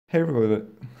Hey everybody,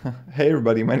 hey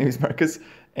everybody, my name is Marcus,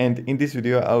 and in this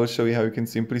video I will show you how you can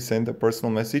simply send a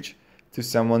personal message to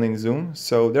someone in Zoom.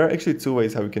 So there are actually two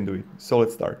ways how you can do it. So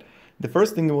let's start. The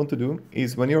first thing you want to do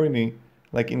is when you're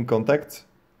in contacts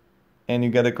and you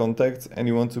get a contact and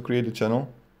you want to create a channel,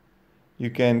 you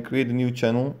can create a new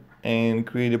channel and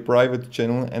create a private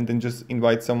channel and then just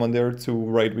invite someone there to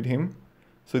write with him.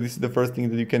 So this is the first thing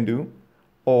that you can do.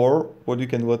 Or what you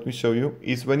can let me show you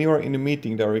is when you are in a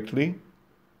meeting directly,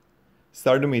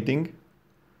 start the meeting.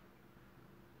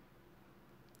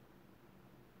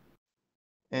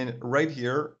 And right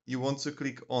here, you want to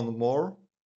click on more,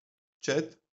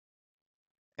 chat,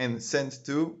 and send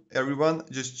to everyone.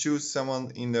 Just choose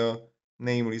someone in the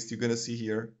name list you're gonna see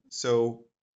here. So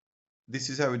this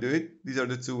is how we do it. These are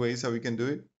the two ways how we can do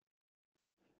it.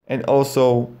 And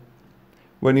also,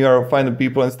 when you are finding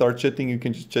people and start chatting, you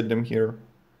can just chat them here.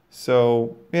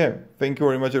 So yeah, thank you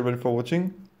very much everybody for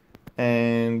watching,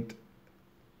 and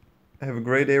have a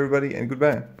great day everybody, and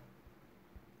goodbye.